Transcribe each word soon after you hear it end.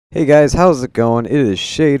Hey guys, how's it going? It is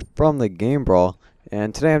Shade from TheGameBrawl,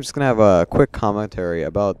 and today I'm just gonna have a quick commentary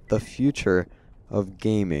about the future of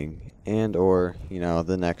gaming and or,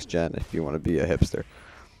 the next gen if you want to be a hipster.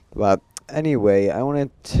 But anyway, I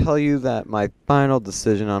want to tell you that my final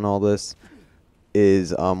decision on all this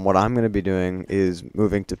is what I'm gonna be doing is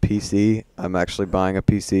moving to PC. I'm actually buying a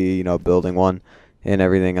PC, building one and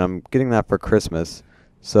everything. I'm getting that for Christmas.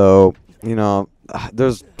 So,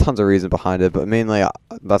 there's tons of reason behind it, but mainly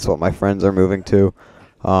that's what my friends are moving to.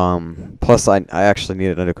 Plus, I actually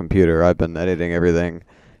needed a new computer. I've been editing everything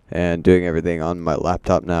and doing everything on my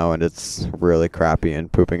laptop now, and it's really crappy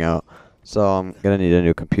and pooping out. So I'm gonna need a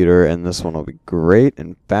new computer, and this one will be great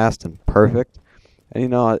and fast and perfect.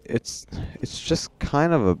 And it's just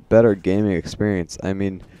kind of a better gaming experience. I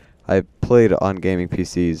mean, I played on gaming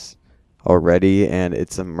PCs already, and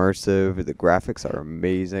it's immersive. The graphics are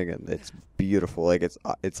amazing, and it's beautiful. Like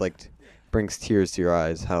it's like brings tears to your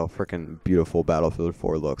eyes how freaking beautiful Battlefield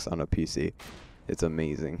 4 looks on a PC. It's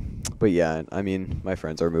amazing. But yeah, I mean, my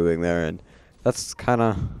friends are moving there, and that's kind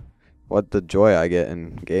of what the joy I get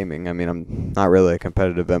in gaming. I mean, I'm not really a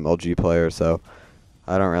competitive MLG player, so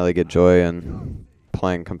I don't really get joy in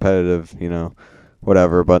playing competitive,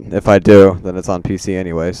 whatever. But if I do, then it's on PC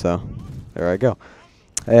anyway, so there I go.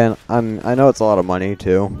 And I know it's a lot of money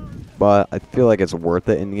too, but I feel like it's worth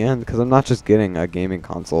it in the end because I'm not just getting a gaming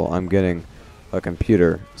console, I'm getting a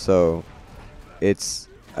computer. So I'd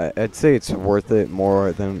say it's worth it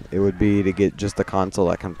more than it would be to get just a console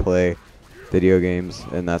that can play video games,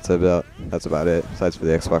 and that's about it. Besides for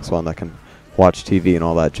the Xbox One that can watch TV and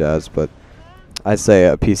all that jazz, but I'd say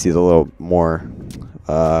a PC is a little more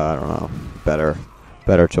I don't know,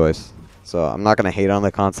 better choice. So I'm not gonna hate on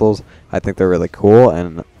the consoles. I think they're really cool,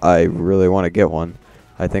 and I really want to get one.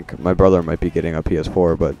 I think my brother might be getting a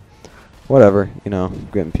PS4, but whatever, I'm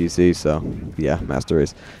getting PC, so yeah, Master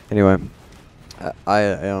Race. Anyway, I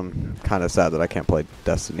am kind of sad that I can't play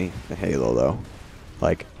Destiny and Halo though.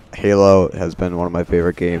 Like, Halo has been one of my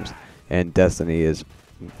favorite games, and Destiny is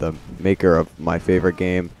the maker of my favorite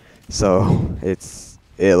game. So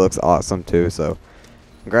it looks awesome too. So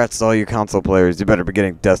congrats to all you console players. You better be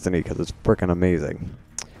getting Destiny because it's freaking amazing.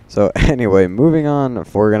 So anyway, moving on,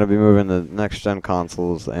 we're going to be moving to next-gen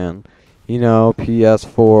consoles and, PS4,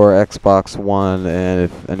 Xbox One, and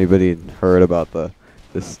if anybody heard about the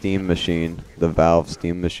Steam machine, the Valve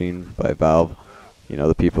Steam machine by Valve,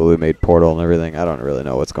 the people who made Portal and everything. I don't really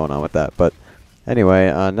know what's going on with that. But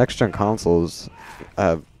anyway, next-gen consoles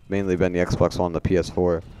have mainly been the Xbox One and the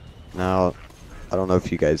PS4. Now, I don't know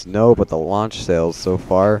if you guys know, but the launch sales so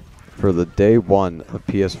far for the day one of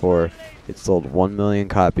PS4, it sold 1 million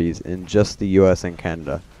copies in just the US and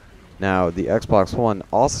Canada. Now, the Xbox One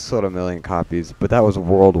also sold 1 million copies, but that was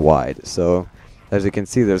worldwide. So, as you can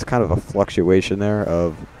see, there's kind of a fluctuation there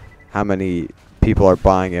of how many people are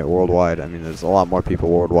buying it worldwide. I mean, there's a lot more people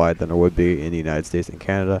worldwide than there would be in the United States and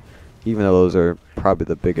Canada, even though those are probably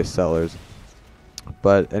the biggest sellers.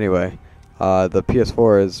 But anyway, the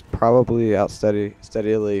PS4 is probably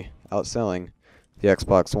steadily outselling the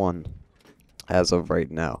Xbox One as of right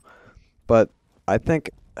now. But I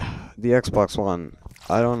think the Xbox One,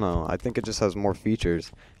 I don't know, I think it just has more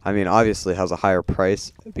features. I mean, obviously it has a higher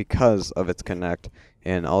price because of its Kinect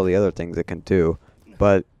and all the other things it can do.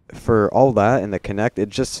 But for all that and the Kinect, it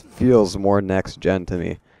just feels more next gen to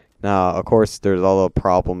me. Now, of course, there's all the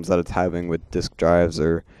problems that it's having with disk drives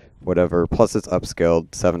or whatever. Plus, it's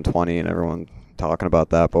upscaled 720, and everyone talking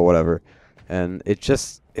about that, but whatever. And it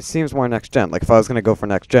seems more next gen. Like, if I was gonna go for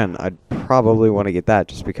next gen, I'd probably want to get that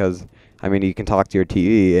just because, I mean, you can talk to your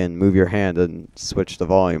TV and move your hand and switch the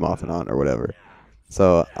volume off and on or whatever.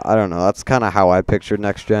 So I don't know. That's kind of how I pictured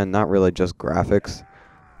next gen. Not really just graphics,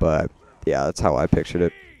 but yeah, that's how I pictured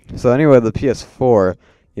it. So anyway, the PS4,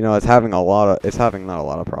 it's having not a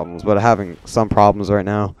lot of problems, but having some problems right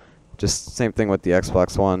now. Just same thing with the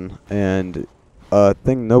Xbox One, and a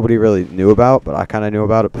thing nobody really knew about, but I kind of knew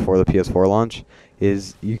about it before the PS4 launch,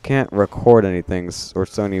 is you can't record anything, or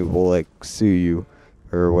Sony will like sue you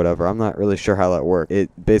or whatever. I'm not really sure how that works. It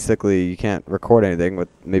basically, you can't record anything with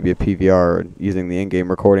maybe a PVR or using the in-game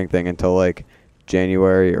recording thing until like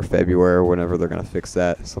January or February or whenever they're gonna fix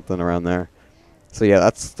that, something around there. So yeah,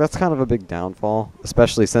 that's kind of a big downfall,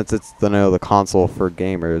 especially since it's the console for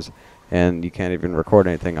gamers, and you can't even record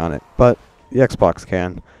anything on it. But the Xbox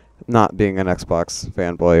can, not being an Xbox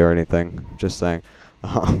fanboy or anything, just saying.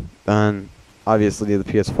 And obviously the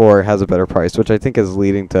PS4 has a better price, which I think is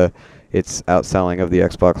leading to its outselling of the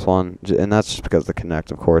Xbox One, and that's just because the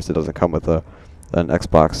Kinect, of course, it doesn't come with an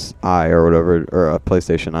Xbox Eye or whatever, or a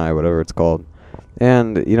PlayStation Eye, whatever it's called.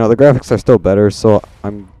 And, you know, the graphics are still better, so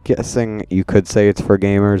I'm guessing you could say it's for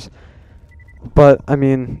gamers. But, I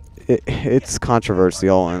mean, it's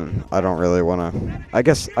controversial, and I don't really want to... I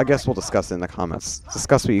guess we'll discuss it in the comments.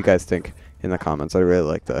 Discuss what you guys think in the comments. I'd really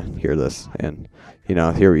like to hear this and, you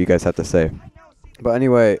know, hear what you guys have to say. But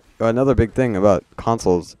anyway, another big thing about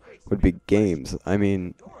consoles would be games. I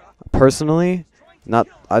mean, personally,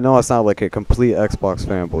 I know it's not like a complete Xbox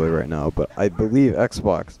fanboy right now, but I believe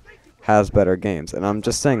Xbox has better games. And I'm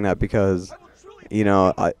just saying that because, you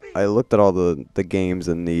know, I looked at all the games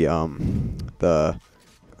and the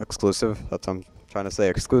exclusive, that's what I'm trying to say,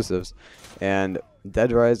 exclusives, and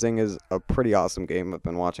Dead Rising is a pretty awesome game. I've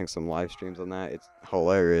been watching some live streams on that. It's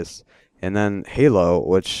hilarious. And then Halo,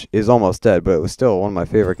 which is almost dead, but it was still one of my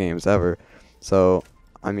favorite games ever. So,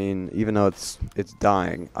 I mean, even though it's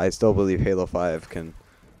dying, I still believe Halo 5 can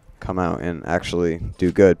come out and actually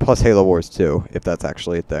do good. Plus Halo Wars 2, if that's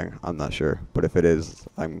actually a thing. I'm not sure. But if it is,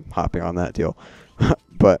 I'm hopping on that deal.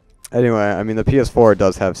 But anyway, I mean, the PS4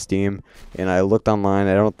 does have Steam, and I looked online.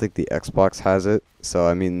 I don't think the Xbox has it. So,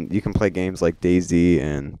 I mean, you can play games like DayZ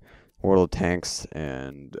and World of Tanks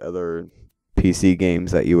and other PC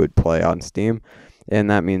games that you would play on Steam.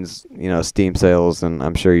 And that means, you know, Steam sales, and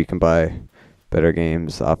I'm sure you can buy better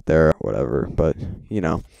games off there or whatever. But, you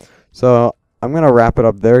know. So, I'm going to wrap it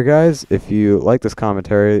up there, guys. If you like this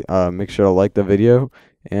commentary, make sure to like the video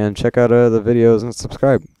and check out the videos and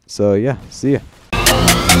subscribe. So, yeah, see ya.